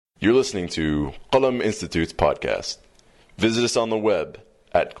You're listening to Qalam Institute's podcast. Visit us on the web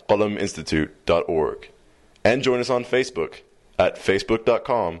at qalaminstitute.org and join us on Facebook at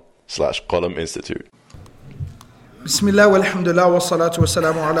facebook.com/Qalam Institute. Bismillah walhamdulillah wa salatu wa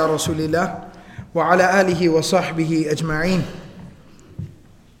salamu ala rasulillah wa ala alihi wa sahbihi ajma'een.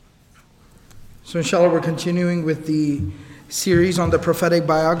 So inshallah we're continuing with the series on the prophetic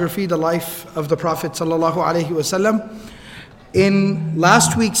biography, the life of the Prophet sallallahu alaihi wasallam. In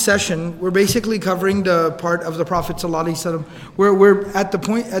last week's session, we're basically covering the part of the Prophet ﷺ where we're at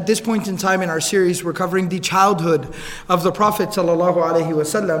this point in time in our series, we're covering the childhood of the Prophet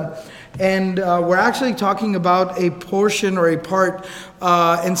ﷺ, and we're actually talking about a portion or a part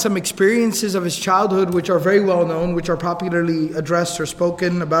and some experiences of his childhood which are very well known, which are popularly addressed or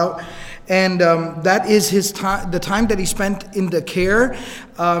spoken about. And that is his time, the time that he spent in the care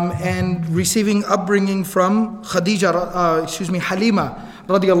and receiving upbringing from Halima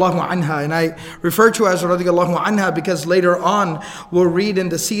radiallahu anha. And I refer to as radiallahu anha because later on we'll read in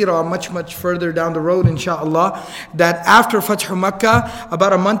the Seerah much further down the road inshallah that after Fath Makkah,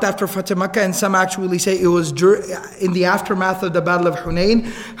 about a month after Fath Makkah, and some actually say it was in the aftermath of the Battle of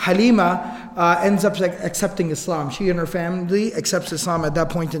Hunayn, Halima ends up accepting Islam. She and her family accepts Islam at that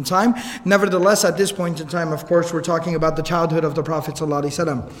point in time. Nevertheless, at this point in time, of course, we're talking about the childhood of the Prophet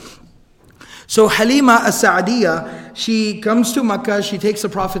ﷺ. So Halima as-Sa'diyah, she comes to Makkah, she takes the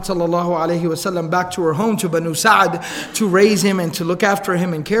Prophet ﷺ back to her home, to Banu Sa'd, to raise him and to look after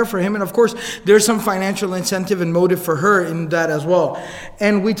him and care for him. And of course, there's some financial incentive and motive for her in that as well.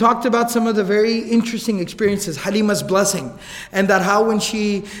 And we talked about some of the very interesting experiences, Halima's blessing, and that how when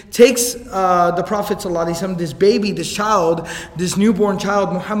she takes the Prophet ﷺ, this baby, this child, this newborn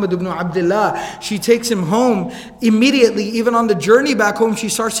child, Muhammad ibn Abdullah, she takes him home immediately. Even on the journey back home, she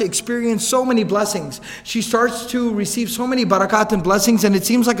starts to experience so many blessings. She starts to receive so many barakat and blessings, and it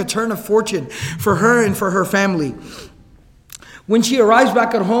seems like a turn of fortune for her and for her family. When she arrives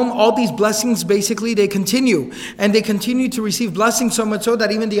back at home, all these blessings basically they continue, and they continue to receive blessings, so much so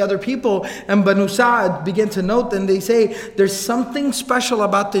that even the other people and Banu Sa'd begin to note, and they say, there's something special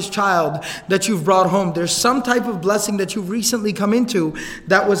about this child that you've brought home. There's some type of blessing that you've recently come into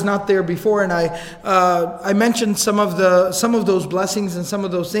that was not there before. And I mentioned some of those blessings and some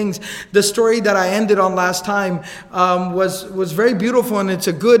of those things. The story that I ended on last time was very beautiful, and it's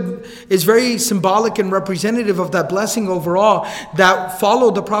very symbolic and representative of that blessing overall that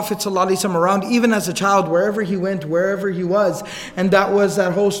followed the Prophet ﷺ around even as a child, wherever he went, wherever he was. And that was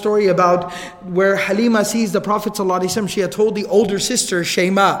that whole story about where Halima sees the Prophet ﷺ. She had told the older sister,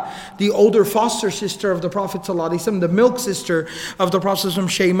 Shayma, the older foster sister of the Prophet ﷺ, the milk sister of the Prophet ﷺ,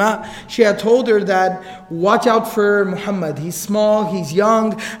 Shayma. She had told her that, watch out for Muhammad. He's small, he's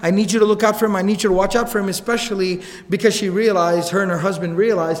young. I need you to look out for him. I need you to watch out for him, especially because she realized, her and her husband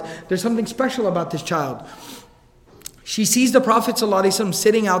realized, there's something special about this child. She sees the Prophet ﷺ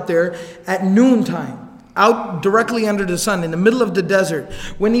sitting out there at noontime, out directly under the sun, in the middle of the desert,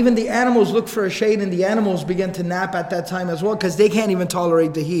 when even the animals look for a shade, and the animals begin to nap at that time as well, because they can't even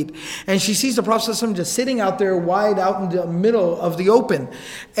tolerate the heat. And she sees the Prophet ﷺ just sitting out there wide out in the middle of the open.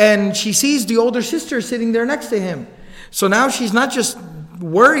 And she sees the older sister sitting there next to him. So now she's not just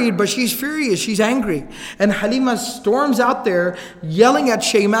worried, but she's furious, she's angry. And Halima storms out there yelling at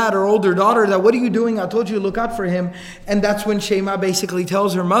Shayma, her older daughter, that, what are you doing? I told you to look out for him. And that's when Shayma basically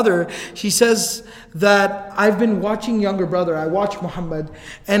tells her mother, she says that, I've been watching younger brother, I watch Muhammad,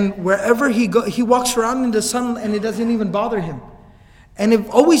 and wherever he walks around in the sun and it doesn't even bother him. And it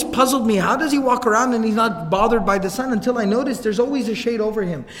always puzzled me, how does he walk around and he's not bothered by the sun, until I noticed there's always a shade over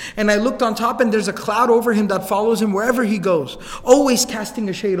him. And I looked on top and there's a cloud over him that follows him wherever he goes, always casting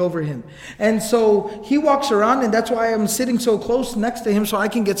a shade over him. And so he walks around, and that's why I'm sitting so close next to him so I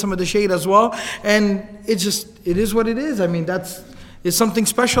can get some of the shade as well. And it is what it is. I mean, it's something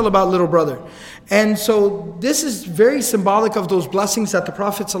special about little brother. And so this is very symbolic of those blessings that the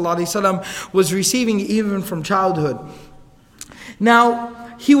Prophet ﷺ was receiving even from childhood. Now,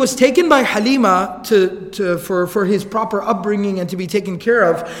 he was taken by Halima for his proper upbringing and to be taken care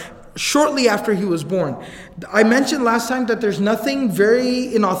of shortly after he was born. I mentioned last time that there's nothing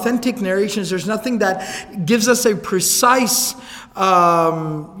in authentic narrations, there's nothing that gives us a precise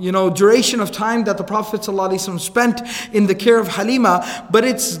duration of time that the Prophet ﷺ spent in the care of Halima, but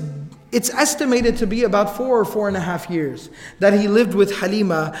it's estimated to be about 4 or 4.5 years that he lived with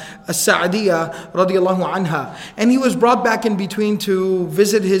Halima as-Sa'diyah radiallahu anha. And he was brought back in between to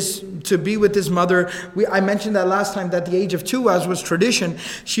visit his to be with his mother. I mentioned that last time, that the age of 2, as was tradition,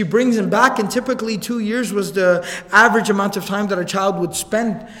 she brings him back, and typically 2 years was the average amount of time that a child would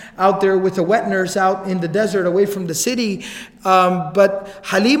spend out there with a wet nurse out in the desert away from the city. But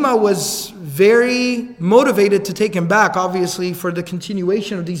Halima was very motivated to take him back, obviously, for the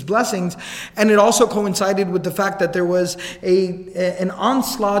continuation of these blessings. And it also coincided with the fact that there was an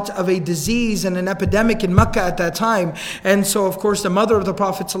onslaught of a disease and an epidemic in Mecca at that time. And so, of course, the mother of the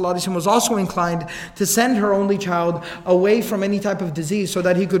Prophet ﷺ was also inclined to send her only child away from any type of disease so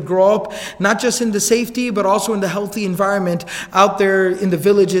that he could grow up not just in the safety, but also in the healthy environment out there in the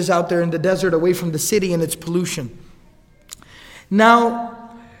villages, out there in the desert, away from the city and its pollution. Now,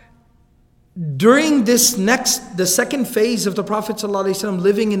 during the second phase of the Prophet ﷺ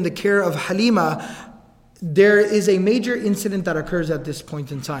living in the care of Halima, there is a major incident that occurs at this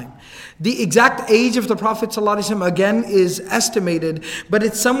point in time. The exact age of the Prophet ﷺ, again, is estimated, but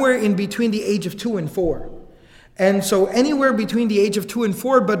it's somewhere in between the age of 2 and 4. And so anywhere between the age of 2 and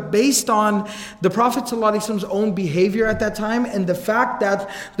 4, but based on the Prophet ﷺ's own behavior at that time, and the fact that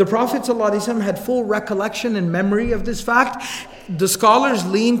the Prophet ﷺ had full recollection and memory of this fact, the scholars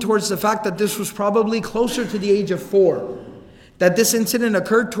lean towards the fact that this was probably closer to the age of 4. That this incident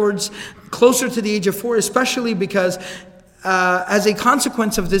occurred closer to the age of 4, especially because as a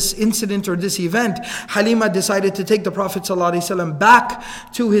consequence of this incident or this event, Halima decided to take the Prophet ﷺ back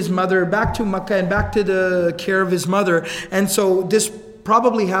to his mother, back to Mecca, and back to the care of his mother. And so this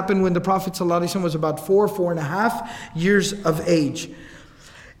probably happened when the Prophet ﷺ was about 4.5 years of age.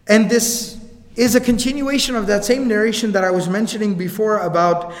 And this is a continuation of that same narration that I was mentioning before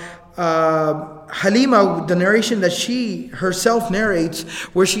about Halima, the narration that she herself narrates,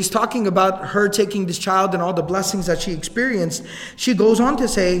 where she's talking about her taking this child and all the blessings that she experienced. She goes on to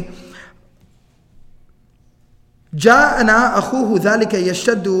say, جاءنا أخوه ذلك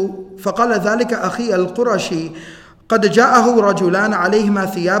يشتد فقال ذلك أخي القرشي قد جاءه رجلان عليهما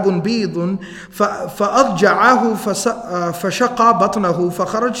ثياب بيض فأضجعاه فشق بطنه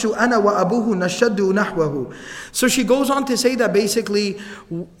فخرجت أنا وأبوه نشد نحوه. So she goes on to say that basically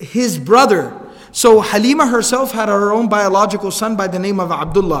his brother, so Halima herself had her own biological son by the name of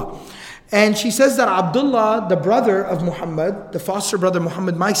Abdullah. And she says that Abdullah, the brother of Muhammad, the foster brother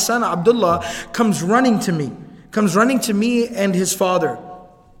Muhammad, my son Abdullah, comes running to me and his father.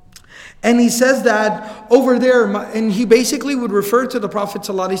 And he says that over there, and he basically would refer to the Prophet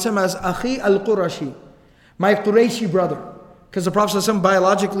ﷺ as Akhi al-Qurashi, my Qurayshi brother. Because the Prophet ﷺ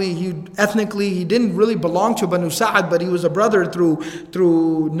biologically, ethnically, he didn't really belong to Banu Sa'ad, but he was a brother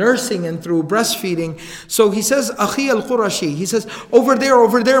through nursing and through breastfeeding. So he says, Akhi al-Qurashi. He says, over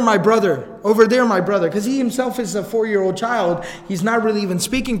there, my brother. Over there, my brother. Because he himself is a 4-year-old child. He's not really even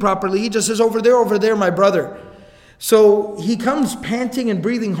speaking properly. He just says, over there, my brother. So he comes panting and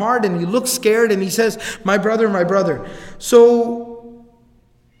breathing hard, and he looks scared, and he says, my brother, my brother. So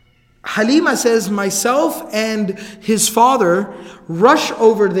Halima says, myself and his father rush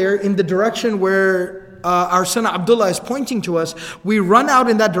over there in the direction where our son Abdullah is pointing to us. We run out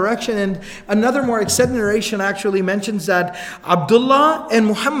in that direction, and another more extended narration actually mentions that Abdullah and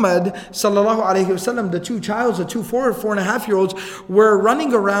Muhammad sallallahu alaihi wasallam, the two 4.5-year-olds, were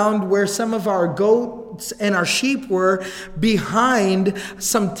running around where some of our goats and our sheep were behind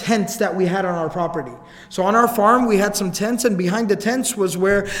some tents that we had on our property. So on our farm we had some tents, and behind the tents was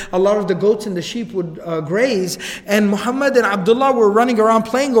where a lot of the goats and the sheep would graze. And Muhammad and Abdullah were running around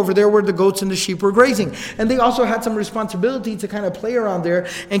playing over there where the goats and the sheep were grazing. And they also had some responsibility to kind of play around there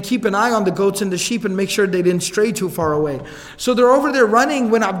and keep an eye on the goats and the sheep and make sure they didn't stray too far away. So they're over there running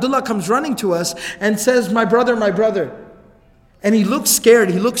when Abdullah comes running to us and says, my brother, my brother. And he looks scared,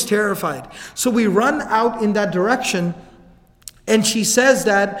 he looks terrified. So we run out in that direction. And she says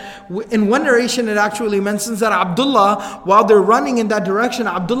that in one narration it actually mentions that Abdullah, while they're running in that direction,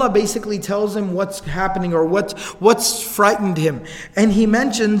 Abdullah basically tells him what's happening or what's frightened him. And he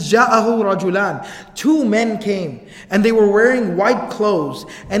mentions Ja'ahu rajulan. 2 men came, and they were wearing white clothes,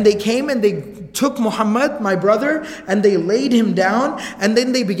 and they came and they took Muhammad, my brother, and they laid him down, and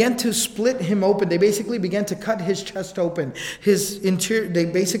then they began to split him open. They basically began to cut his chest open, his interior. They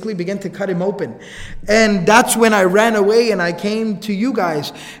basically began to cut him open. And that's when I ran away and I came to you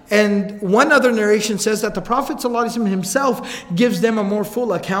guys. And one other narration says that the Prophet ﷺ himself gives them a more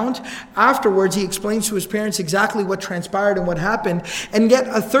full account. Afterwards, he explains to his parents exactly what transpired and what happened. And yet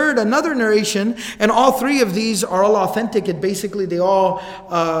another narration, and all 3 of these are all authentic. It basically, they all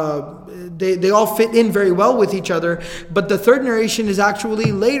they all fit in very well with each other. But the third narration is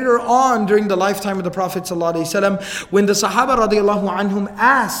actually later on during the lifetime of the Prophet ﷺ, when the Sahaba radiallahu anhum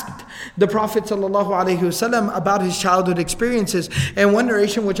asked the Prophet ﷺ about his childhood experiences. And one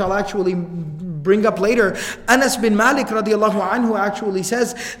narration which I'll actually bring up later, Anas bin Malik radiallahu anhu actually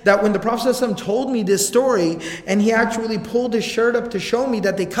says that when the Prophet ﷺ told me this story, and he actually pulled his shirt up to show me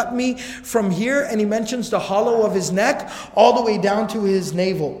that they cut me from here, and he mentions the hollow of his neck all the way down to his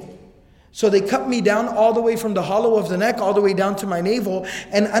navel. So they cut me down all the way from the hollow of the neck all the way down to my navel.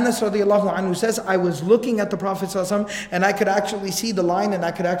 And Anas radiallahu anhu says, I was looking at the Prophet ﷺ, and I could actually see the line, and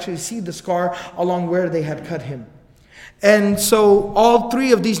I could actually see the scar along where they had cut him. And so all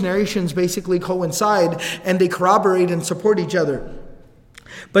three of these narrations basically coincide, and they corroborate and support each other.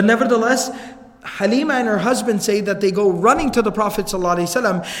 But nevertheless, Halima and her husband say that they go running to the Prophet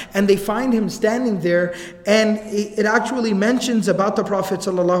ﷺ, and they find him standing there, and it actually mentions about the Prophet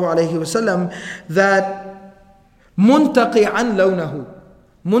ﷺ that muntaqi'an lawnahu.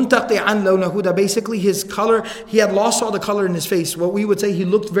 Muntaqi'an lawnahu, that basically his color, he had lost all the color in his face. What we would say, he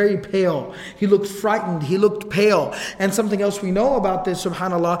looked very pale. He looked frightened. He looked pale. And something else we know about this,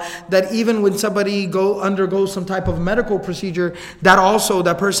 subhanAllah, that even when somebody undergoes some type of medical procedure,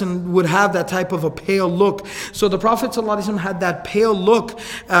 that person would have that type of a pale look. So the Prophet ﷺ had that pale look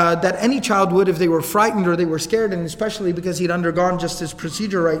that any child would if they were frightened or they were scared, and especially because he'd undergone just this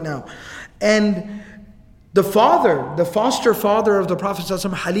procedure right now. And the foster father of the Prophet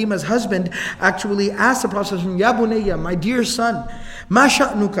ﷺ, Halima's husband, actually asked the Prophet ﷺ, Ya bunayya, my dear son, ma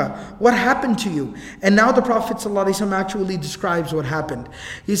sha'nuka, what happened to you? And now the Prophet ﷺ actually describes what happened.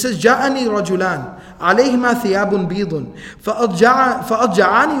 He says, Ja'ani rajulan, alayhima thiyabun bidun,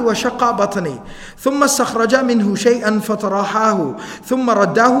 fa'adja'ani wa shaqqa batani, thumma istakhraja minhu shay'an fatarahahu, thumma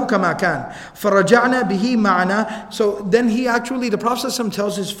raddahu kama kan, faraja'na bihi ma'ana. So then the Prophet ﷺ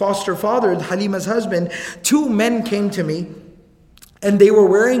tells his foster father, Halima's husband, 2 men came to me, and they were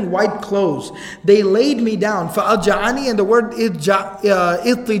wearing white clothes. They laid me down. فَأَجَعَنِي, and the word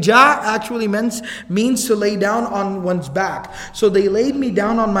ittija actually means to lay down on one's back. So they laid me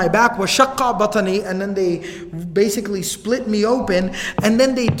down on my back. وَشَقَّ بَطَنِي, and then they basically split me open, and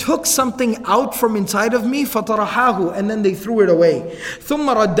then they took something out from inside of me, فَطَرَحَاهُ, and then they threw it away. ثُمَّ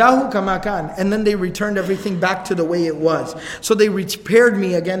رَدَّاهُ كَمَا كَانَ, and then they returned everything back to the way it was. So they repaired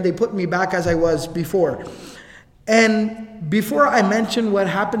me again. They put me back as I was before. And before I mention what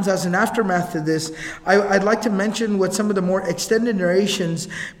happens as an aftermath to this, I'd like to mention what some of the more extended narrations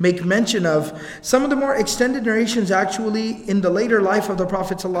make mention of. Some of the more extended narrations actually, in the later life of the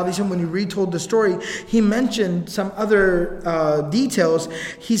Prophet ﷺ, when he retold the story, he mentioned some other details.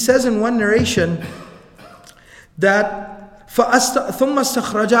 He says in one narration that ثُمَّ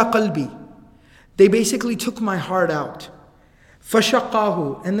اسْتَخْرَجَا قَلْبِي, they basically took my heart out.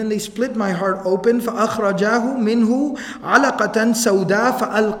 فَشَقَّاهُ, and then they split my heart open. فَأَخْرَجَاهُ مِنْهُ عَلَقَةً سَوْدَاءَ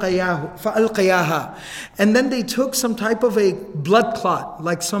فَأَلْقَيَاهَا, and then they took some type of a blood clot,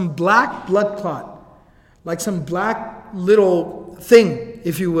 like some black blood clot, like some black little thing,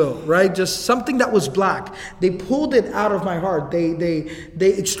 if you will, right? Just something that was black. They pulled it out of my heart. They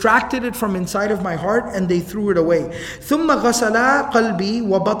extracted it from inside of my heart, and they threw it away. ثُمَّ غَسَلَا قَلْبِي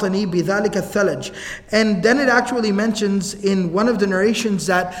وَبَطَنِي بِذَلِكَ الثَّلَجِ, and then it actually mentions in one of the narrations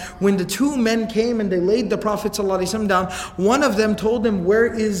that when the 2 men came and they laid the Prophet ﷺ down, one of them told him, where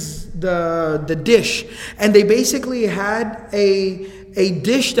is the dish? And they basically had a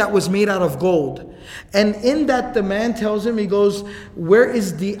dish that was made out of gold. And in that, the man tells him, he goes, where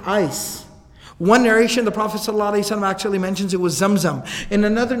is the ice? One narration, the Prophet ﷺ actually mentions it was Zamzam. In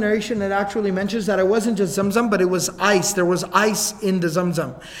another narration, it actually mentions that it wasn't just Zamzam, but it was ice. There was ice in the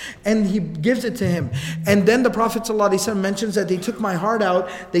Zamzam. And he gives it to him. And then the Prophet ﷺ mentions that they took my heart out,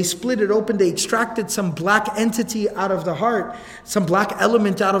 they split it open, they extracted some black entity out of the heart, some black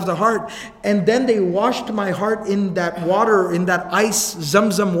element out of the heart. And then they washed my heart in that water, in that ice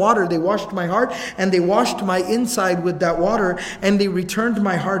Zamzam water. They washed my heart, and they washed my inside with that water, and they returned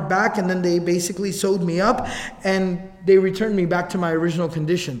my heart back, and then they basically sewed me up, and they returned me back to my original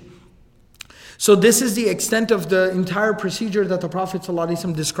condition. So this is the extent of the entire procedure that the Prophet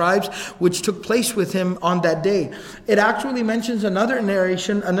ﷺ describes, which took place with him on that day. It actually mentions another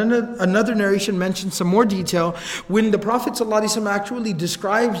narration mentions some more detail. When the Prophet ﷺ actually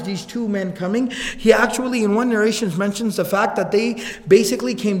describes these 2 men coming, he actually in one narration mentions the fact that they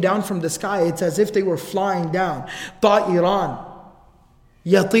basically came down from the sky. It's as if they were flying down. Ta'iran,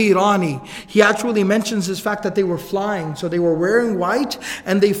 Yatirani. He actually mentions this fact that they were flying. So they were wearing white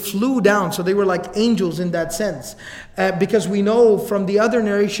and they flew down. So they were like angels in that sense. Because we know from the other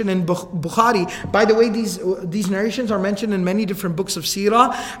narration in Bukhari, by the way, these narrations are mentioned in many different books of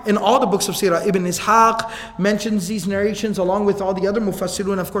Seerah. In all the books of Seerah, Ibn Ishaq mentions these narrations along with all the other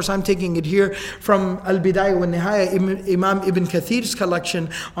Mufassirun. Of course, I'm taking it here from Al-Bidayah wa Nihaya, Imam Ibn Kathir's collection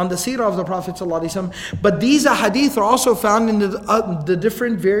on the Seerah of the Prophet ﷺ. But these hadith are also found in the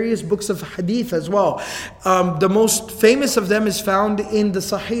different various books of hadith as well. The most famous of them is found in the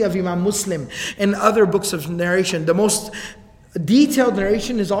Sahih of Imam Muslim and other books of narration. The most detailed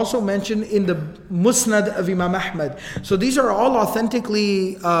narration is also mentioned in the Musnad of Imam Ahmad. So these are all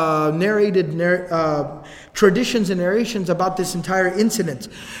authentically narrated traditions and narrations about this entire incident.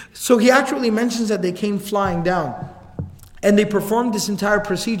 So he actually mentions that they came flying down and they performed this entire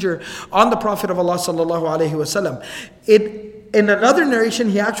procedure on the Prophet of Allah sallallahu alaihi wasallam. In another narration,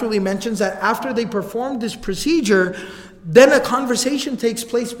 he actually mentions that after they performed this procedure, then a conversation takes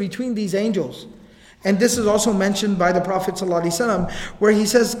place between these angels. And this is also mentioned by the Prophet ﷺ, where he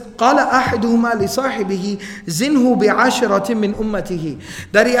says, قَالَ أَحَدُهُمَا لِصَاحِبِهِ زِنْهُ بِعَشْرَةٍ مِّنْ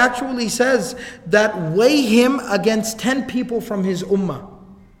أُمَّتِهِ. That he actually says that weigh him against 10 people from his ummah.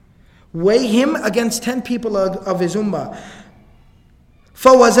 Weigh him against 10 people of his ummah.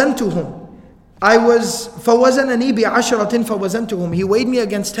 فَوَزَنْتُهُمْ. فَوَزَنَنِي بِعَشْرَةٍ فَوَزَنْتُهُمْ. He weighed me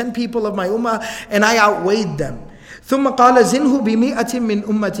against 10 people of my ummah and I outweighed them. ثم قال زنه بمئة من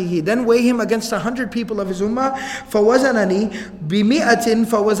أمته. Then weigh him against 100 people of his ummah. فوزنني بمئة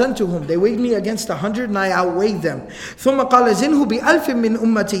فوزنتهم. They weighed me against 100 and I outweighed them. ثم قال زنه بألف من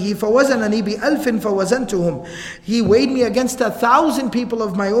أمته فوزنني بألف فوزنتهم. He weighed me against 1,000 people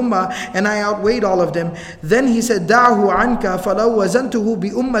of my ummah and I outweighed all of them. Then he said دعه عنك فلو وزنته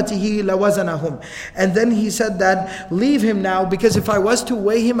بأمته لوزنهم. And then he said that leave him now, because if I was to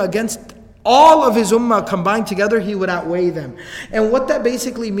weigh him against all of his ummah combined together, he would outweigh them. And what that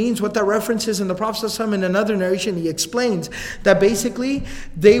basically means, what that references in the Prophet ﷺ, in another narration, he explains that basically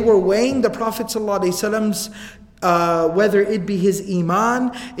they were weighing the Prophet ﷺ's whether it be his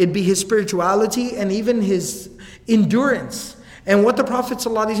iman, it be his spirituality, and even his endurance. And what the Prophet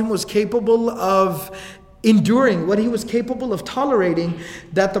ﷺ was capable of enduring, what he was capable of tolerating,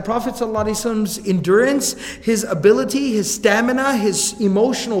 that the Prophet ﷺ's endurance, his ability, his stamina, his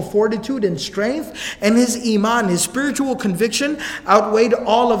emotional fortitude and strength, and his iman, his spiritual conviction outweighed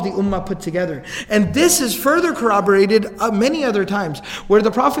all of the ummah put together. And this is further corroborated many other times, where the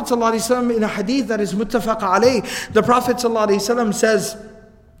Prophet ﷺ, in a hadith that is muttafaq alayh, the Prophet ﷺ says,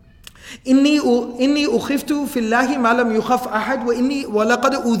 إني أخفت في الله ما لم يخف أحد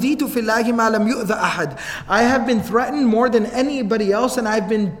ولقد أوذيت في الله ما لم يؤذ أحد. I have been threatened more than anybody else, and I've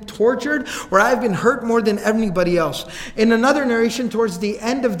been tortured, or I've been hurt more than anybody else. In another narration towards the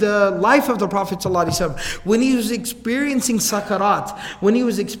end of the life of the Prophet ﷺ, when he was experiencing sakarat, when he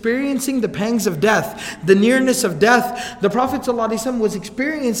was experiencing the pangs of death, the nearness of death, the Prophet ﷺ was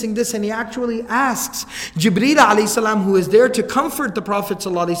experiencing this, and he actually asks Jibreel alayhi salam, who is there to comfort the Prophet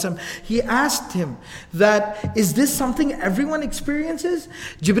ﷺ, he asked him that, is this something everyone experiences?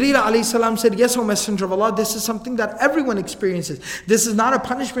 Jibreel alayhi salam said, yes, O Messenger of Allah, this is something that everyone experiences. This is not a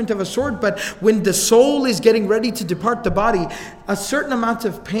punishment of a sort, but when the soul is getting ready to depart the body, a certain amount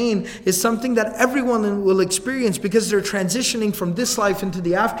of pain is something that everyone will experience, because they're transitioning from this life into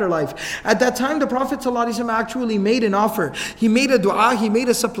the afterlife. At that time, the Prophet ﷺ actually made an offer. He made a dua, he made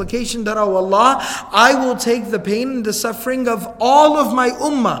a supplication that, oh Allah, I will take the pain and the suffering of all of my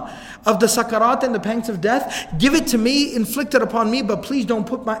ummah, of the sakarat and the pangs of death. Give it to me, inflict it upon me, but please don't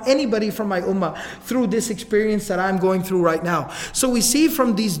put anybody from my ummah through this experience that I'm going through right now. So we see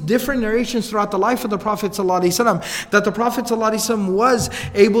from these different narrations throughout the life of the Prophet ﷺ that the Prophet ﷺ was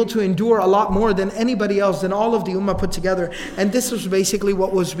able to endure a lot more than anybody else, than all of the ummah put together. And this was basically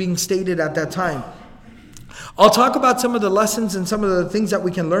what was being stated at that time. I'll talk about some of the lessons and some of the things that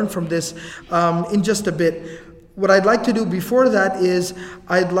we can learn from this in just a bit. What I'd like to do before that is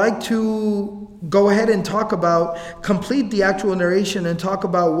I'd like to go ahead and complete the actual narration and talk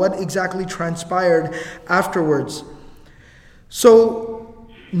about what exactly transpired afterwards. So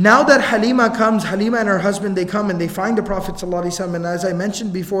now that Halima and her husband, they come and they find the Prophet ﷺ, and as I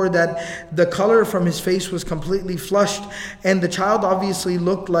mentioned before, that the color from his face was completely flushed, and the child obviously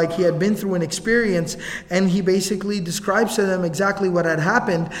looked like he had been through an experience, and he basically describes to them exactly what had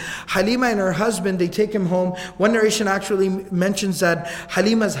happened. Halima and her husband, they take him home. One narration actually mentions that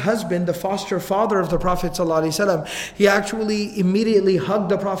Halima's husband, the foster father of the Prophet ﷺ, he actually immediately hugged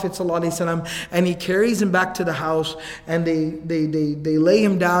the Prophet ﷺ, and he carries him back to the house, and they lay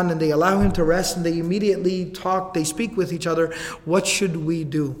him down and they allow him to rest, and they immediately talk, they speak with each other, what should we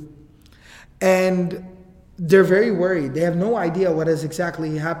do? And they're very worried. They have no idea what has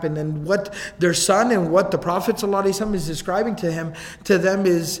exactly happened, and what their son and what the Prophet ﷺ is describing to them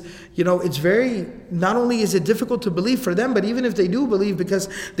is, it's very, not only is it difficult to believe for them, but even if they do believe, because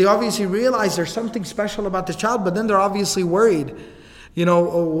they obviously realize there's something special about this child, but then they're obviously worried.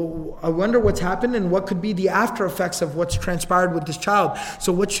 Oh, I wonder what's happened and what could be the after effects of what's transpired with this child.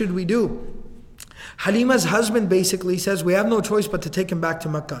 So what should we do? Halima's husband basically says, we have no choice but to take him back to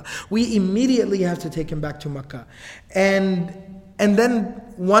Mecca. We immediately have to take him back to Mecca. And then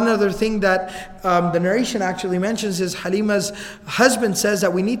one other thing that the narration actually mentions is Halima's husband says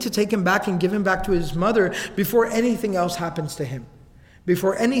that we need to take him back and give him back to his mother before anything else happens to him.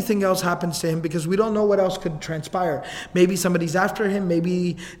 Before anything else happens to him, because we don't know what else could transpire. Maybe somebody's after him,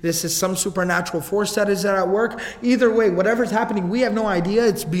 maybe this is some supernatural force that is at work. Either way, whatever's happening, we have no idea.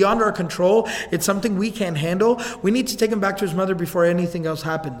 It's beyond our control. It's something we can't handle. We need to take him back to his mother before anything else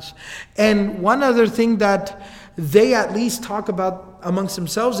happens. And one other thing that they at least talk about amongst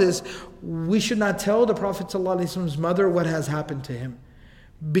themselves is, we should not tell the Prophet ﷺ's mother what has happened to him.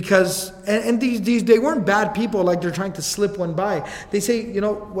 Because, and these they weren't bad people like they're trying to slip one by. They say,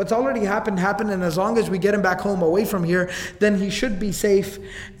 what's already happened, and as long as we get him back home away from here, then he should be safe.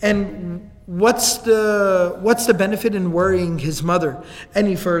 And what's the benefit in worrying his mother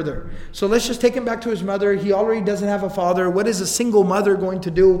any further? So let's just take him back to his mother. He already doesn't have a father. What is a single mother going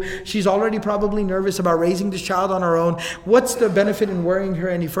to do? She's already probably nervous about raising this child on her own. What's the benefit in worrying her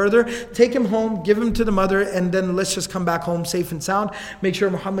any further? Take him home, give him to the mother, and then let's just come back home safe and sound. Make sure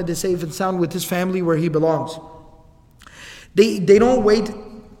Muhammad is safe and sound with his family where he belongs. They don't wait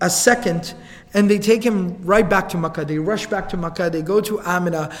a second, and they take him right back to Makkah. They rush back to Makkah. They go to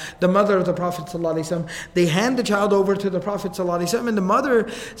Amina, the mother of the Prophet ﷺ. They hand the child over to the Prophet ﷺ, and the mother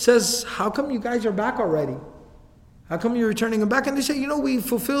says, how come you guys are back already? How come you're returning him back? And they say, we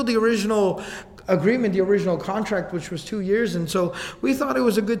fulfilled the original agreement, the original contract, which was 2 years, and so we thought it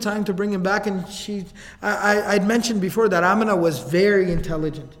was a good time to bring him back. And I'd mentioned before that Amina was very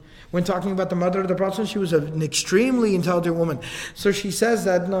intelligent. When talking about the mother of the Prophet, she was an extremely intelligent woman. So she says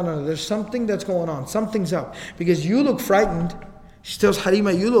that, no, there's something that's going on. Something's up. Because you look frightened. She tells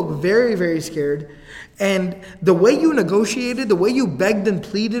Halima, you look very, very scared. And the way you negotiated, the way you begged and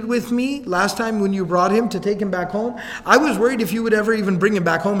pleaded with me last time when you brought him to take him back home, I was worried if you would ever even bring him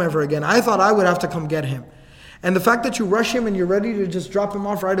back home ever again. I thought I would have to come get him. And the fact that you rush him and you're ready to just drop him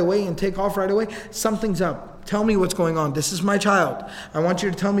off right away and take off right away, something's up. Tell me what's going on. This is my child. I want you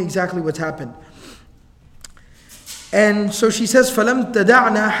to tell me exactly what's happened. And so she says, فَلَمْ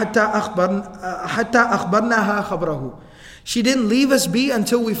تَدَعْنَا حَتَّى أَخْبَرْنَاهَا خَبْرَهُ. She didn't leave us be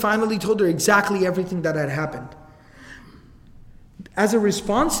until we finally told her exactly everything that had happened. As a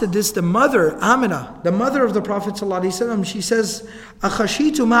response to this, the mother, Amina, the mother of the Prophet ﷺ, she says,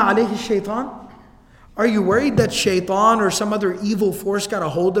 أَخَشِيتُ مَا عَلَيْهِ الشَّيْطَانِ. Are you worried that shaitan or some other evil force got a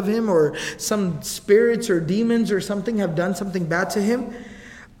hold of him, or some spirits or demons or something have done something bad to him?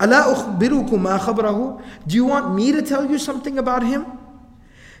 أَلَا أُخْبِرُكُمْ مَا خَبْرَهُ. Do you want me to tell you something about him?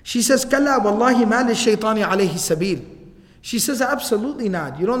 She says, كَلَّا وَاللَّهِ مَا لِلشَّيْطَانِ عَلَيْهِ السَّبِيلِ. She says, absolutely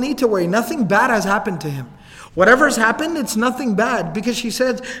not. You don't need to worry. Nothing bad has happened to him. Whatever's happened, it's nothing bad. Because she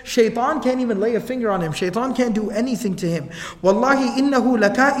said, shaitan can't even lay a finger on him. Shaitan can't do anything to him. وَاللَّهِ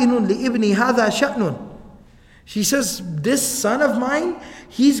إِنَّهُ لَكَائِنٌ لِإِبْنِ هَذَا شَأْنٌ. She says, this son of mine,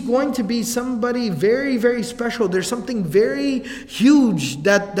 he's going to be somebody very, very special. There's something very huge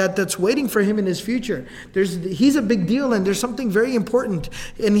that's waiting for him in his future. He's a big deal, and there's something very important.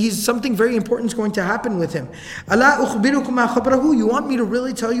 And something very important is going to happen with him. أَلَا أُخْبِرُكُمْ مَا خَبْرَهُ. You want me to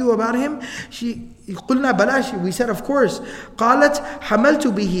really tell you about him? قُلْنَا بَلَا. We said, of course. قَالَتْ حَمَلْتُ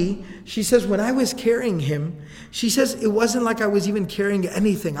بِهِ. She says, when I was carrying him, she says, it wasn't like I was even carrying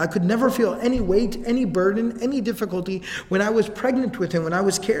anything. I could never feel any weight, any burden, any difficulty when I was pregnant with him, when I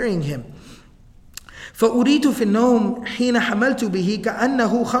was carrying him. فأريد في النوم حين حملت به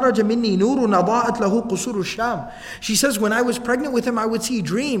كأنه خرج مني نور أضاءت له قصور الشام. She says, when I was pregnant with him, I would see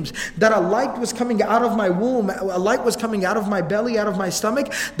dreams that a light was coming out of my womb, a light was coming out of my belly, out of my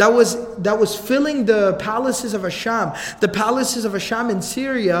stomach, that was filling the palaces of Asham, the palaces of Asham in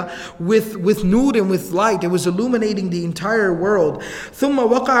Syria with nur and with light. It was illuminating the entire world. ثم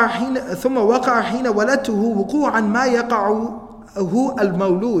وقع حين ولدته وقوعا ما يقع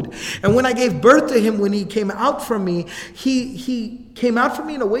al-mawlud. And when I gave birth to him, when he came out from me, he came out from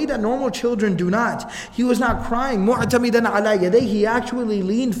me in a way that normal children do not. He was not crying. مُعْتَمِدًا عَلَى يَدَيْهِ. He actually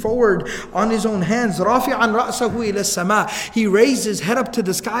leaned forward on his own hands. رَافِعًا رَأْسَهُ إِلَى السَّمَاءِ. He raised his head up to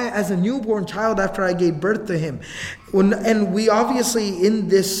the sky as a newborn child after I gave birth to him. And we obviously, in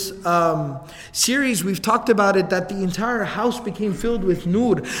this series, we've talked about it, that the entire house became filled with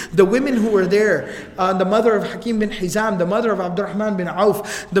nur. The women who were there, the mother of Hakim bin Hizam, the mother of Abdurrahman bin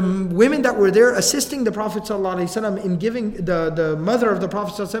Auf, the women that were there assisting the Prophet ﷺ in giving, the mother of the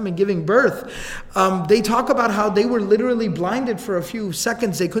Prophet ﷺ in giving birth, they talk about how they were literally blinded for a few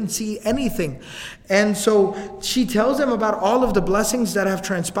seconds. They couldn't see anything. And so she tells them about all of the blessings that have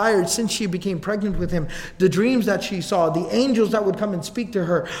transpired since she became pregnant with him, the dreams that she saw, the angels that would come and speak to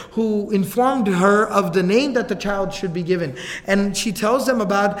her, who informed her of the name that the child should be given. And she tells them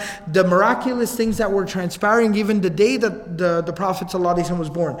about the miraculous things that were transpiring even the day that the Prophet ﷺ was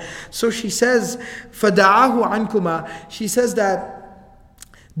born. So she says, فَدَعَاهُ عَنْكُمَا. She says that,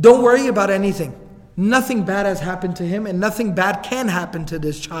 don't worry about anything. Nothing bad has happened to him, and nothing bad can happen to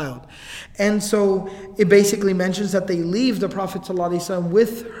this child. And so it basically mentions that they leave the Prophet ﷺ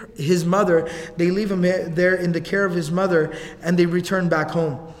with his mother. They leave him there in the care of his mother, and they return back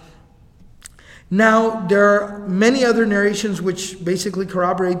home. Now, there are many other narrations which basically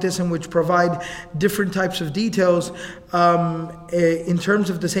corroborate this and which provide different types of details in terms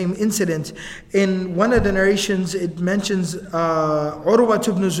of the same incident. In one of the narrations, it mentions Urwa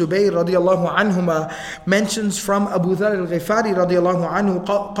ibn Zubayr radiallahu anhuma mentions from Abu Dharr al-Ghifari radiallahu anhu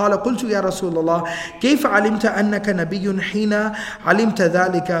قال قلت يا رسول الله كيف علمت أنك نبي حين علمت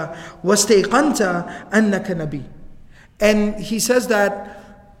ذلك واستيقنت أنك نبي. And he says that,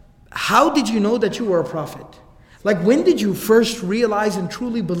 how did you know that you were a prophet? Like, when did you first realize and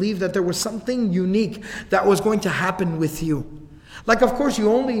truly believe that there was something unique that was going to happen with you? Like, of course,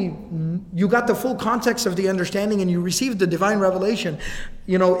 you got the full context of the understanding and you received the divine revelation.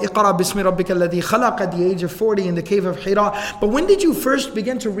 You know, اقرأ باسم ربك الذي خلق at the age of 40 in the cave of Hira. But when did you first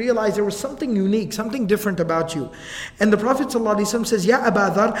begin to realize there was something unique, something different about you? And the Prophet ﷺ says, يا أبا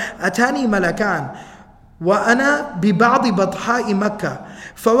ذر أتاني ملكان وأنا ببعض بطحاء مكة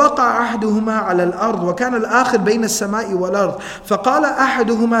فوقع أحدهما على الأرض وكان الآخر بين السماء والأرض فقال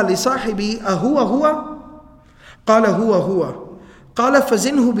أحدهما لصاحبي أهو هو؟ قال هو قال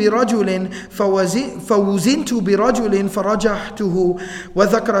فزنه برجل فوزنت برجل فرجحته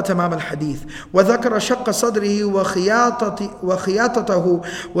وذكر تمام الحديث وذكر شق صدره وخياطته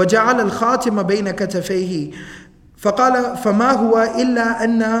وجعل الخاتم بين كتفيه فقال فما هو إلا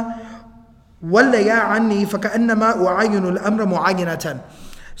أن وَلَّيَا عَنِّي فَكَأَنَّمَا أُعَيِّنُ الْأَمْرَ مُعَيِّنَةً.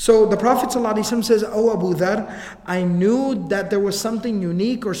 So the Prophet ﷺ says, "O Abu Dharr, I knew that there was something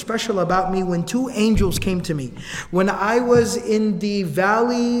unique or special about me when two angels came to me. When I was in the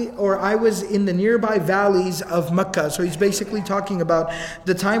valley, or I was in the nearby valleys of Mecca." So he's basically talking about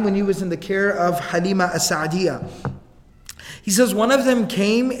the time when he was in the care of Halima as-Sa'diyah. He says, one of them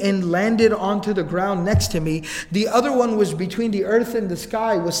came and landed onto the ground next to me. The other one was between the earth and the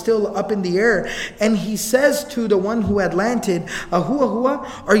sky, was still up in the air. And he says to the one who had landed, "Ahuwa,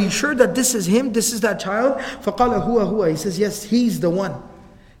 are you sure that this is him? This is that child?" فَقَالَ هُوَ. He says, yes, he's the one.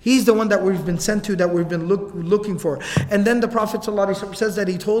 He's the one that we've been sent to, that we've been looking for. And then the Prophet ﷺ says that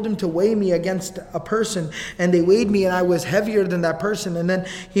he told him to weigh me against a person, and they weighed me and I was heavier than that person. And then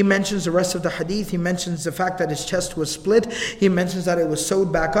he mentions the rest of the hadith. He mentions the fact that his chest was split. He mentions that it was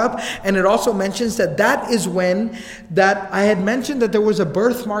sewed back up. And it also mentions that is when that I had mentioned that there was a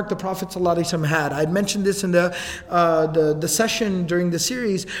birthmark the Prophet ﷺ had. I had mentioned this in the session during the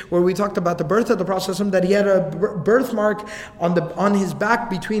series where we talked about the birth of the Prophet ﷺ, that he had a birthmark on his back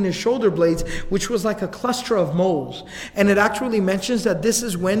between his shoulder blades, which was like a cluster of moles. And it actually mentions that this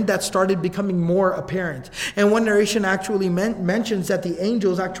is when that started becoming more apparent. And one narration actually mentions that the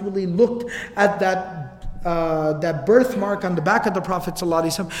angels actually looked at that birthmark on the back of the Prophet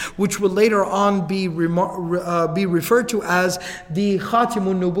ﷺ, which will later on be referred to as the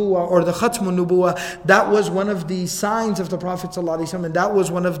Khatimun Nubuwa or the Khatmun Nubuwa. That was one of the signs of the Prophet ﷺ, and that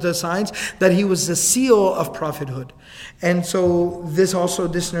was one of the signs that he was the seal of prophethood. And so this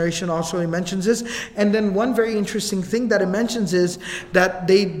narration also mentions this. And then one very interesting thing that it mentions is that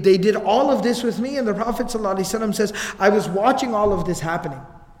they did all of this with me, and the Prophet ﷺ says, I was watching all of this happening.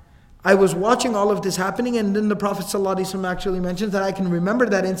 And then the Prophet ﷺ actually mentions that I can remember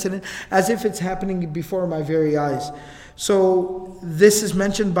that incident as if it's happening before my very eyes. So this is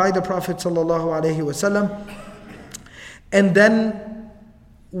mentioned by the Prophet ﷺ. And then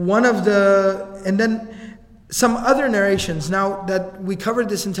some other narrations, now that we covered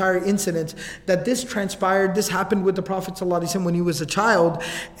this entire incident, that this happened with the Prophet ﷺ when he was a child,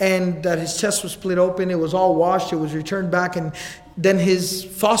 and that his chest was split open, it was all washed, it was returned back, and then his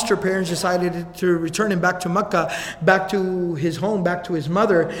foster parents decided to return him back to Mecca, back to his home, back to his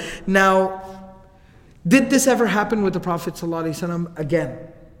mother. Now, did this ever happen with the Prophet ﷺ again?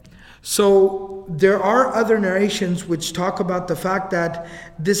 So there are other narrations which talk about the fact that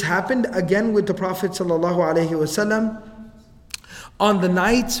this happened again with the Prophet ﷺ on the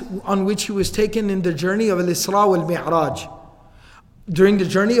night on which he was taken in the journey of Al-Isra wal-Mi'raj. During the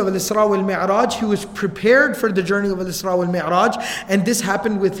journey of Al-Isra wal-Mi'raj, he was prepared for the journey of Al-Isra wal-Mi'raj, and this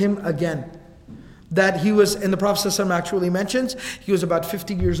happened with him again. That he was, and the Prophet ﷺ actually mentions, he was about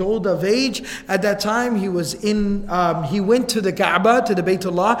 50 years old of age. At that time, he was he went to the Kaaba, to the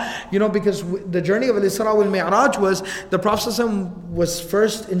Baytullah, because the journey of Al-Isra wal-Mi'raj was, the Prophet ﷺ was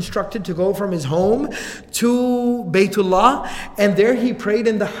first instructed to go from his home to Baytullah, and there he prayed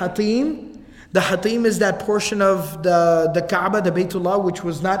in the Hatim. The Hatim is that portion of the Kaaba, the Baytullah, which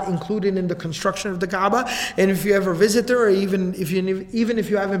was not included in the construction of the Kaaba. And if you ever visit there, or even if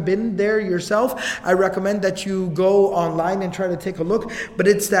you haven't been there yourself, I recommend that you go online and try to take a look. But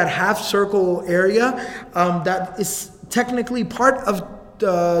it's that half circle area that is technically part of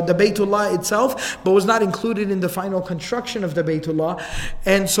the Baytullah itself, but was not included in the final construction of the Baytullah.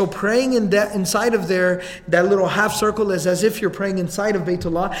 And so praying inside of there, that little half circle is as if you're praying inside of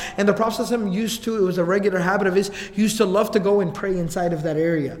Baytullah. And the Prophet ﷺ it was a regular habit of his, used to love to go and pray inside of that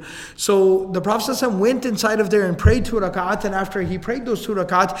area. So the Prophet ﷺ went inside of there and prayed 2 rak'at, and after he prayed those 2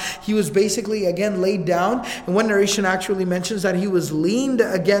 rak'at, he was basically again laid down. And one narration actually mentions that he was leaned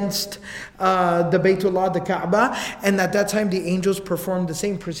against the Baytullah, the Kaaba, and at that time the angels performed the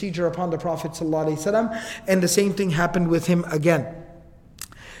same procedure upon the Prophet ﷺ, and the same thing happened with him again.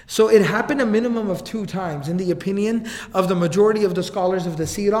 So it happened a minimum of 2 times in the opinion of the majority of the scholars of the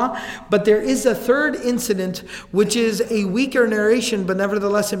Seerah. But there is a third incident which is a weaker narration, but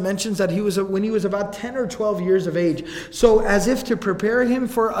nevertheless it mentions that when he was about 10 or 12 years of age. So as if to prepare him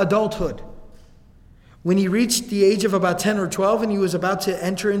for adulthood. When he reached the age of about 10 or 12 and he was about to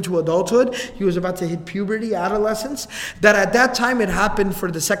enter into adulthood, he was about to hit puberty, adolescence, that at that time it happened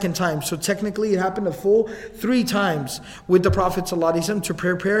for the second time. So technically it happened a full 3 times with the Prophet ﷺ to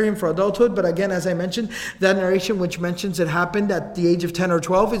prepare him for adulthood. But again, as I mentioned, that narration which mentions it happened at the age of 10 or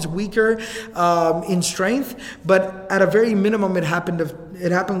 12 is weaker in strength. But at a very minimum it happened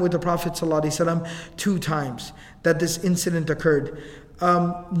with the Prophet ﷺ 2 times that this incident occurred.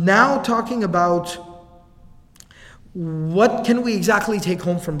 Now talking about what can we exactly take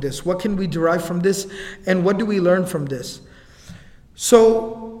home from this? What can we derive from this? And what do we learn from this?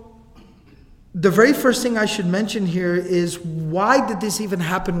 So, the very first thing I should mention here is, why did this even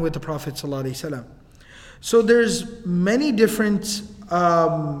happen with the Prophet ﷺ? So there's many different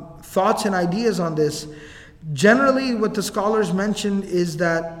thoughts and ideas on this. Generally, what the scholars mention is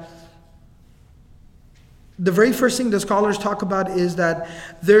that the very first thing the scholars talk about is that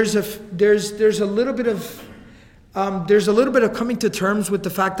there's a little bit of coming to terms with the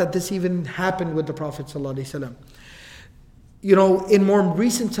fact that this even happened with the Prophet ﷺ. In more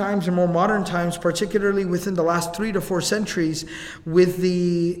recent times and more modern times, particularly within the last 3 to 4 centuries, with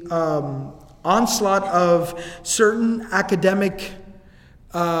the onslaught of certain academic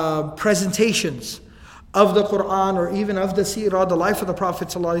presentations of the Quran or even of the Seerah, the life of the Prophet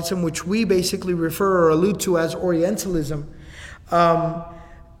ﷺ, which we basically refer or allude to as Orientalism,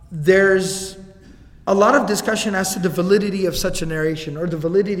 there's a lot of discussion as to the validity of such a narration or the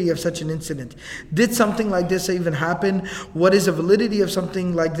validity of such an incident. Did something like this even happen? What is the validity of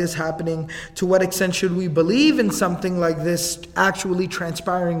something like this happening? To what extent should we believe in something like this actually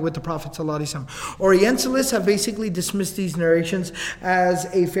transpiring with the Prophet ﷺ? Orientalists have basically dismissed these narrations as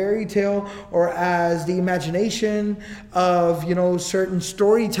a fairy tale or as the imagination of certain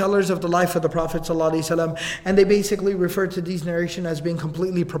storytellers of the life of the Prophet ﷺ, and they basically refer to these narrations as being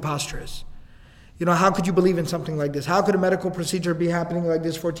completely preposterous. How could you believe in something like this? How could a medical procedure be happening like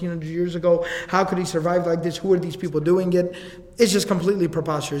this 1400 years ago? How could he survive like this? Who are these people doing it? It's just completely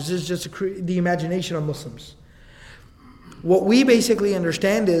preposterous. It's just the imagination of Muslims. What we basically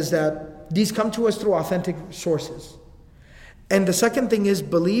understand is that these come to us through authentic sources. And the second thing is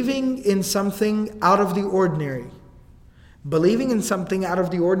believing in something out of the ordinary. Believing in something out of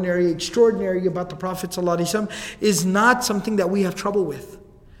the ordinary, extraordinary about the Prophet ﷺ is not something that we have trouble with.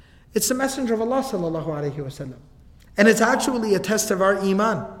 It's the Messenger of Allah sallallahu alaihi wasallam. And it's actually a test of our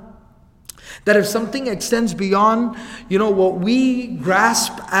iman. That if something extends beyond, what we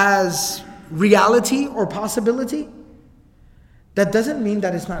grasp as reality or possibility, that doesn't mean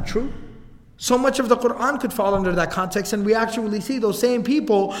that it's not true. So much of the Quran could fall under that context, and we actually see those same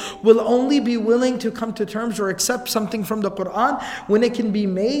people will only be willing to come to terms or accept something from the Quran when it can be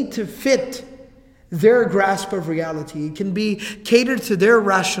made to fit their grasp of reality. It can be catered to their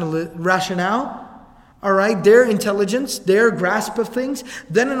rationale, all right, their intelligence, their grasp of things.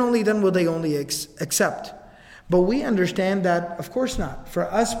 Then and only then will they only accept. But we understand that, of course not. For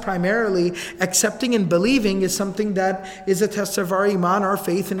us, primarily, accepting and believing is something that is a test of our iman, our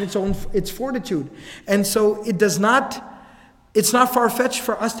faith, and its fortitude. And so it's not far-fetched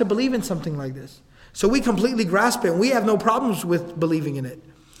for us to believe in something like this. So we completely grasp it, and we have no problems with believing in it.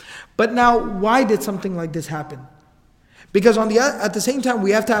 But now, why did something like this happen? Because at the same time,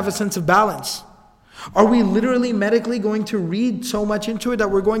 we have to have a sense of balance. Are we literally medically going to read so much into it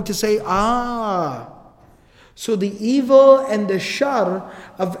that we're going to say, so the evil and the shar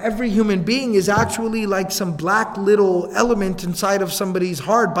of every human being is actually like some black little element inside of somebody's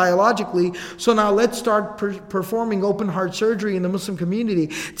heart biologically. So now let's start performing open heart surgery in the Muslim community,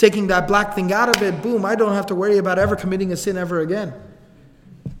 taking that black thing out of it. Boom, I don't have to worry about ever committing a sin ever again.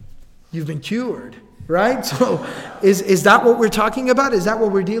 You've been cured, right? So is that what we're talking about? Is that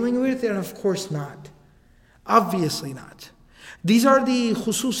what we're dealing with? And of course not. Obviously not. These are the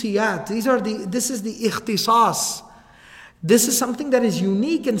khususiyat. This is the ikhtisas. This is something that is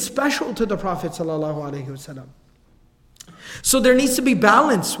unique and special to the Prophet ﷺ. So there needs to be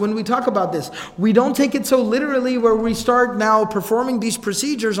balance when we talk about this. We don't take it so literally where we start now performing these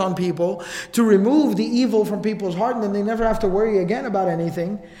procedures on people to remove the evil from people's heart, and then they never have to worry again about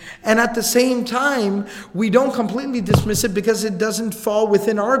anything. And at the same time, we don't completely dismiss it because it doesn't fall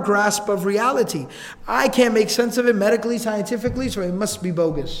within our grasp of reality. I can't make sense of it medically, scientifically, so it must be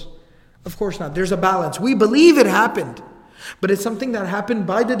bogus. Of course not. There's a balance. We believe it happened. But it's something that happened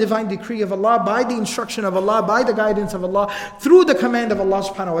by the divine decree of Allah, by the instruction of Allah, by the guidance of Allah, through the command of Allah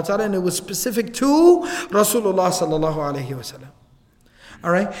subhanahu wa ta'ala, and it was specific to Rasulullah sallallahu alayhi wa sallam.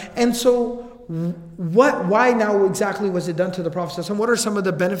 Alright? And so, why now exactly was it done to the Prophet? What are some of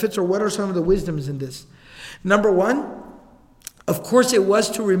the benefits, or what are some of the wisdoms in this? Number one, of course it was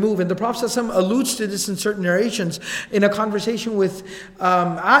to remove, and the Prophet ﷺ alludes to this in certain narrations in a conversation with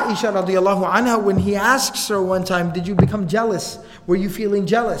Aisha radiallahu anha, when he asks her one time, did you become jealous? Were you feeling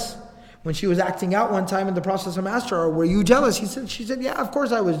jealous? When she was acting out one time and the Prophet ﷺ asked her, were you jealous? She said, yeah, of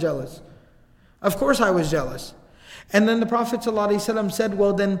course I was jealous. Of course I was jealous. And then the Prophet ﷺ said,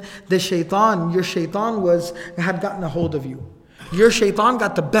 well then your shaitan had gotten a hold of you. Your shaitan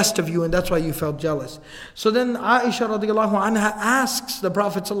got the best of you, and that's why you felt jealous. So then Aisha radiallahu anha asks the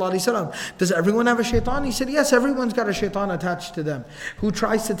Prophet ﷺ, does everyone have a shaitan? He said, yes, everyone's got a shaitan attached to them, who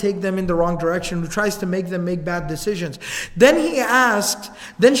tries to take them in the wrong direction, who tries to make them make bad decisions. Then she asked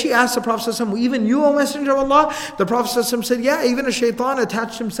the Prophet ﷺ, even you, O Messenger of Allah? The Prophet ﷺ said, yeah, even a shaitan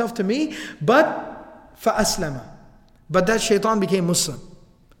attached himself to me, but فَأَسْلَمَ. But that shaitan became Muslim.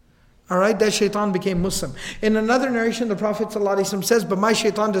 Alright, that shaitan became Muslim. In another narration, the Prophet ﷺ says, but my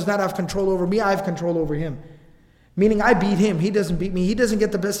shaitan does not have control over me, I have control over him. Meaning I beat him, he doesn't beat me, he doesn't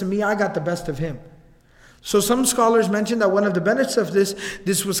get the best of me, I got the best of him. So some scholars mention that one of the benefits of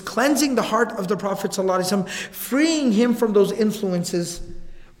this was cleansing the heart of the Prophet ﷺ, freeing him from those influences,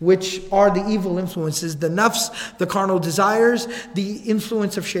 which are the evil influences, the nafs, the carnal desires, the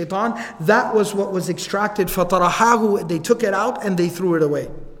influence of shaitan. That was what was extracted. فَطَرَحَاهُ. They took it out and they threw it away.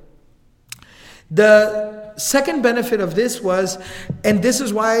 The second benefit of this was, and this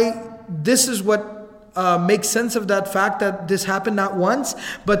is what makes sense of that fact that this happened not once,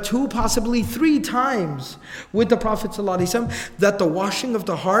 but two, possibly three times with the Prophet ﷺ, that the washing of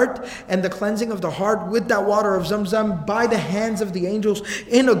the heart and the cleansing of the heart with that water of Zamzam by the hands of the angels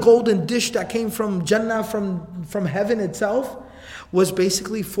in a golden dish that came from Jannah, from heaven itself, was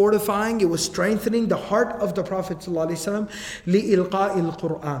basically fortifying, it was strengthening the heart of the Prophet ﷺ, لِإِلْقَاءِ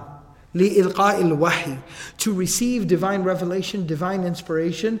الْقُرْآنِ. لِإِلْقَاءِ الْوَحْيِ, to receive divine revelation, divine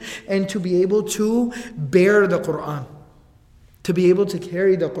inspiration, and to be able to bear the Qur'an, to be able to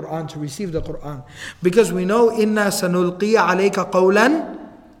carry the Qur'an, to receive the Qur'an. Because we know, إِنَّا سَنُلْقِيَ عَلَيْكَ قَوْلًا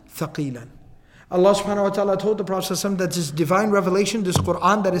ثَقِيلًا. Allah subhanahu wa ta'ala told the Prophet ﷺ that this divine revelation, this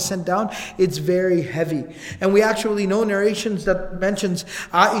Qur'an that is sent down, it's very heavy. And we actually know narrations that mentions,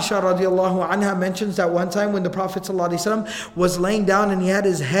 Aisha radiallahu anha mentions that one time when the Prophet ﷺ was laying down and he had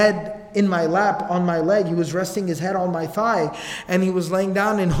his head in my lap, on my leg, he was resting his head on my thigh, and he was laying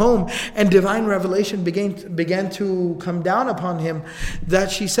down in home, and divine revelation began to come down upon him,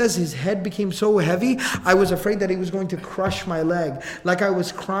 that she says his head became so heavy, I was afraid that he was going to crush my leg. Like I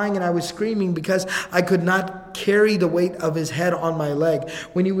was crying and I was screaming because I could not carry the weight of his head on my leg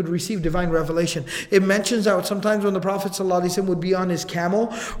when he would receive divine revelation. It mentions that sometimes when the Prophet ﷺ would be on his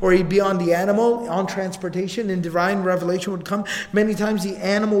camel, or he'd be on the animal, on transportation, and divine revelation would come, many times the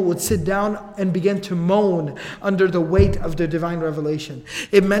animal would sit sit down and begin to moan under the weight of the divine revelation.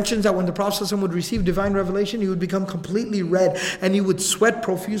 It mentions that when the Prophet ﷺ would receive divine revelation, he would become completely red and he would sweat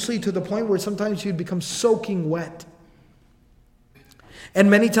profusely to the point where sometimes he would become soaking wet. And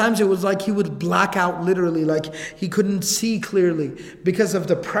many times it was like he would black out literally, like he couldn't see clearly because of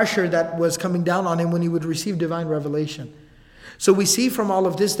the pressure that was coming down on him when he would receive divine revelation. So we see from all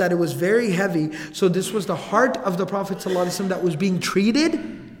of this that it was very heavy. So this was the heart of the Prophet ﷺ that was being treated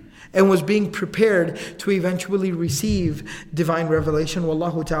and was being prepared to eventually receive divine revelation.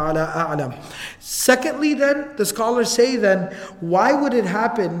 Wallahu ta'ala a'lam. Secondly then, the scholars say then, why would it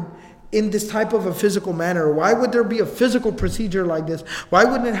happen in this type of a physical manner? Why would there be a physical procedure like this? Why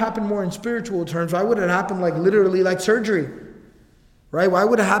wouldn't it happen more in spiritual terms? Why would it happen like literally like surgery? Right? Why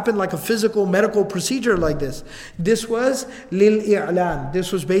would it happen like a physical medical procedure like this? This was lil-i'lan.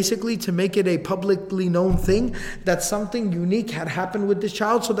 This was basically to make it a publicly known thing that something unique had happened with this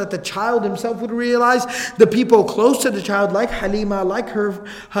child, so that the child himself would realize, the people close to the child, like Halima, like her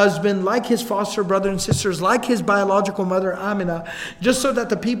husband, like his foster brother and sisters, like his biological mother Amina, just so that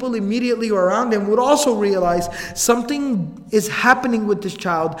the people immediately around him would also realize something is happening with this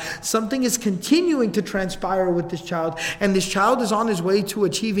child, something is continuing to transpire with this child, and this child is on his way to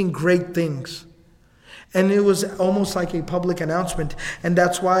achieving great things. And it was almost like a public announcement. And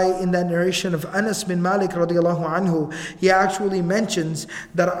that's why in that narration of Anas bin Malik radiallahu anhu, he actually mentions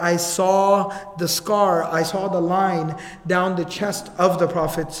that I saw the scar, I saw the line down the chest of the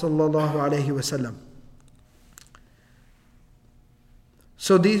Prophet sallallahu alaihi wasallam.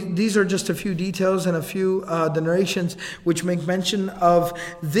 So these are just a few details and a few the narrations which make mention of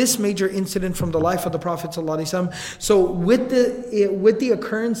this major incident from the life of the Prophet ﷺ. So with the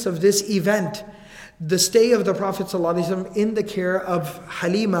occurrence of this event, the stay of the Prophet ﷺ in the care of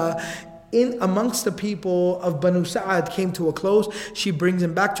Halima amongst the people of Banu Sa'ad came to a close. She brings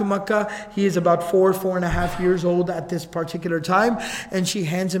him back to Makkah. He is about 4.5 years old at this particular time, and she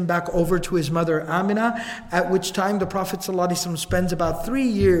hands him back over to his mother Amina, at which time the Prophet ﷺ spends about 3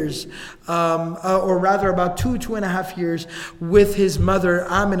 years, or rather about 2.5 years with his mother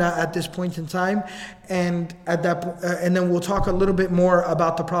Amina at this point in time. And at that, and then we'll talk a little bit more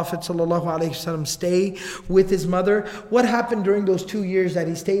about the Prophet ﷺ stay with his mother. What happened during those 2 years that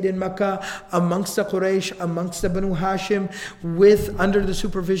he stayed in Makkah, amongst the Quraysh, amongst the Banu Hashim, under the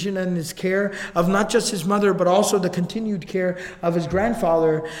supervision and his care of not just his mother, but also the continued care of his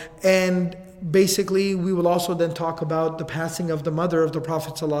grandfather. And basically, we will also then talk about the passing of the mother of the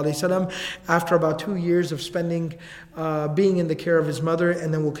Prophet ﷺ after about 2 years of spending, being in the care of his mother,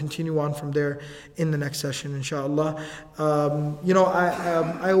 and then we'll continue on from there in the next session, inshallah.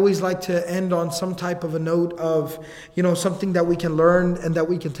 I always like to end on some type of a note of, something that we can learn and that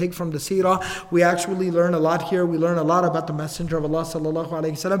we can take from the seerah. We actually learn a lot here. We learn a lot about the Messenger of Allah sallallahu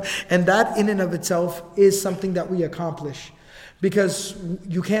alaihi wasallam, and that in and of itself is something that we accomplish. Because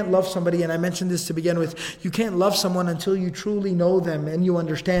you can't love somebody, and I mentioned this to begin with, you can't love someone until you truly know them and you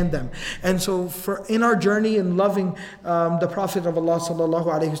understand them. And so in our journey in loving the Prophet of Allah sallallahu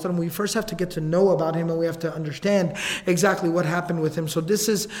alaihi wasallam, we first have to get to know about him, and we have to understand exactly what happened with him. So this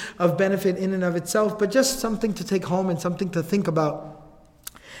is of benefit in and of itself, but just something to take home and something to think about,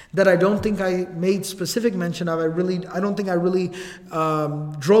 that I don't think I made specific mention of. I don't think I really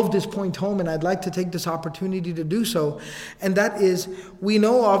drove this point home, and I'd like to take this opportunity to do so. And that is, we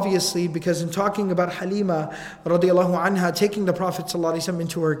know obviously, because in talking about Halima radiallahu anha taking the Prophet ﷺ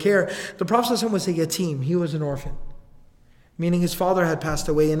into her care, the Prophet ﷺ was a yatim, he was an orphan. Meaning his father had passed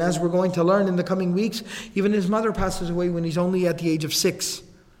away, and as we're going to learn in the coming weeks, even his mother passes away when he's only at the age of 6.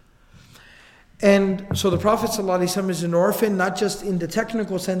 And so the Prophet ﷺ is an orphan, not just in the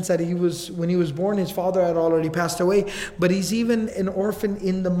technical sense that when he was born, his father had already passed away, but he's even an orphan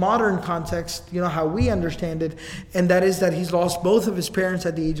in the modern context, how we understand it, and that is that he's lost both of his parents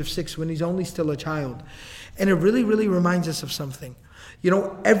at the age of 6 when he's only still a child. And it really, really reminds us of something.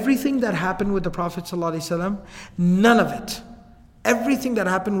 Everything that happened with the Prophet ﷺ, none of it, everything that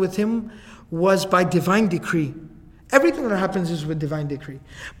happened with him was by divine decree. Everything that happens is with divine decree.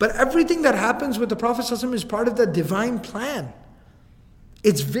 But everything that happens with the Prophet ﷺ is part of the divine plan.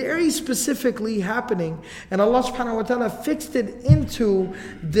 It's very specifically happening. And Allah subhanahu wa ta'ala fixed it into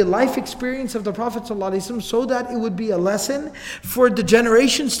the life experience of the Prophet ﷺ so that it would be a lesson for the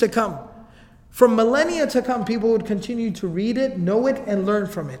generations to come. From millennia to come, people would continue to read it, know it, and learn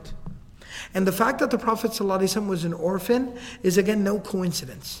from it. And the fact that the Prophet ﷺ was an orphan is again no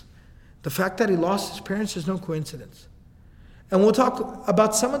coincidence. The fact that he lost his parents is no coincidence. And we'll talk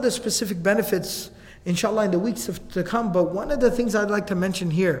about some of the specific benefits, inshallah, in the weeks to come. But one of the things I'd like to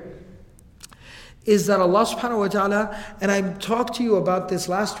mention here is that Allah subhanahu wa ta'ala, and I talked to you about this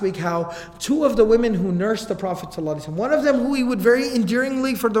last week, how two of the women who nursed the Prophet ﷺ, one of them who he would very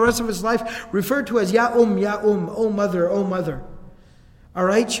endearingly for the rest of his life refer to as Ya oh mother, oh mother.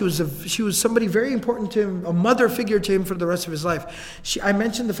 Alright, she was somebody very important to him, a mother figure to him for the rest of his life. I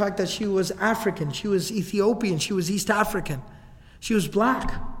mentioned the fact that she was African, she was Ethiopian, she was East African. She was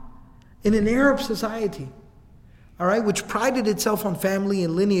black in an Arab society. Alright, which prided itself on family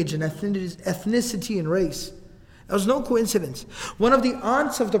and lineage and ethnicity and race. That was no coincidence. One of the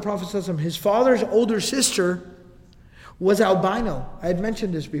aunts of the Prophet ﷺ, his father's older sister, was albino. I had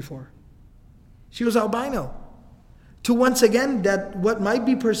mentioned this before. She was albino. To once again, that what might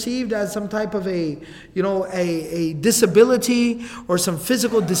be perceived as some type of a disability or some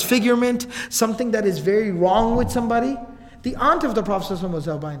physical disfigurement, something that is very wrong with somebody, the aunt of the Prophet ﷺ was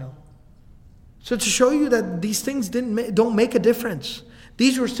albino. So to show you that these things don't make a difference.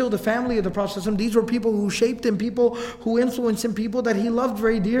 These were still the family of the Prophet ﷺ. These were people who shaped him, people who influenced him, people that he loved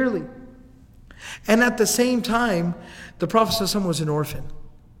very dearly. And at the same time, the Prophet ﷺ was an orphan.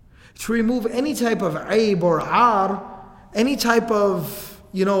 To remove any type of aib or ar, any type of,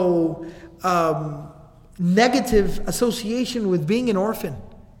 negative association with being an orphan.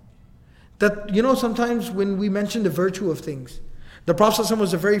 That, sometimes when we mention the virtue of things, the Prophet ﷺ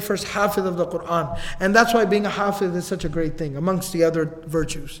was the very first hafiz of the Quran. And that's why being a hafiz is such a great thing, amongst the other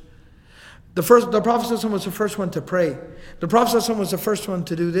virtues. The Prophet ﷺ was the first one to pray. The Prophet ﷺ was the first one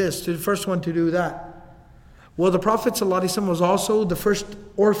to do this, the first one to do that. Well, the Prophet ﷺ was also the first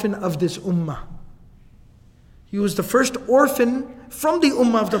orphan of this ummah. He was the first orphan from the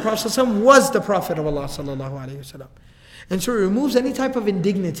ummah of the Prophet ﷺ, was the Prophet of Allah ﷺ. And so it removes any type of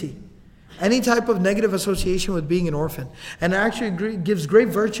indignity, any type of negative association with being an orphan. And it actually gives great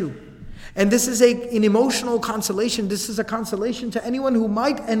virtue. And this is an emotional consolation. This is a consolation to anyone who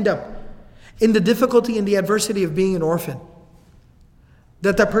might end up in the difficulty and the adversity of being an orphan.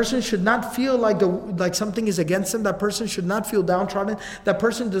 That person should not feel like something is against them. That person should not feel downtrodden. That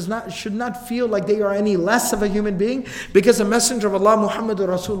person should not feel like they are any less of a human being, because the Messenger of Allah, Muhammadur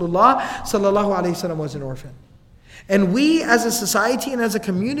Rasulullah sallallahu alaihi wasallam, was an orphan. And we as a society and as a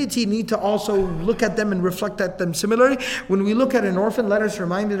community need to also look at them and reflect at them similarly. When we look at an orphan, let us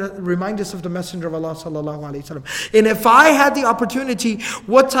remind us of the Messenger of Allah sallallahu alaihi wasallam. And if I had the opportunity,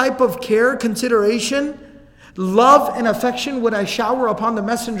 what type of care, consideration, love and affection would I shower upon the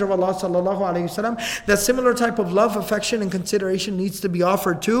Messenger of Allah sallallahu alaihi wasallam? That similar type of love, affection and consideration needs to be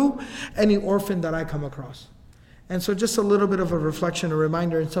offered to any orphan that I come across. And so just a little bit of a reflection, a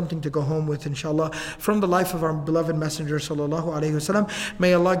reminder, and something to go home with, inshallah, from the life of our beloved Messenger sallallahu alaihi wasallam.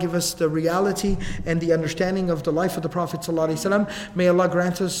 May Allah give us the reality and the understanding of the life of the Prophet sallallahu alaihi wasallam. May Allah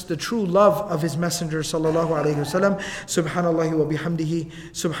grant us the true love of His Messenger sallallahu alaihi wasallam. Subhanallahi wa bihamdihi,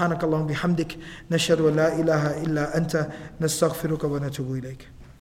 subhanakallahum bihamdik, nashhadu an la ilaha illa anta, nastaghfiruka wa natubu ilayk.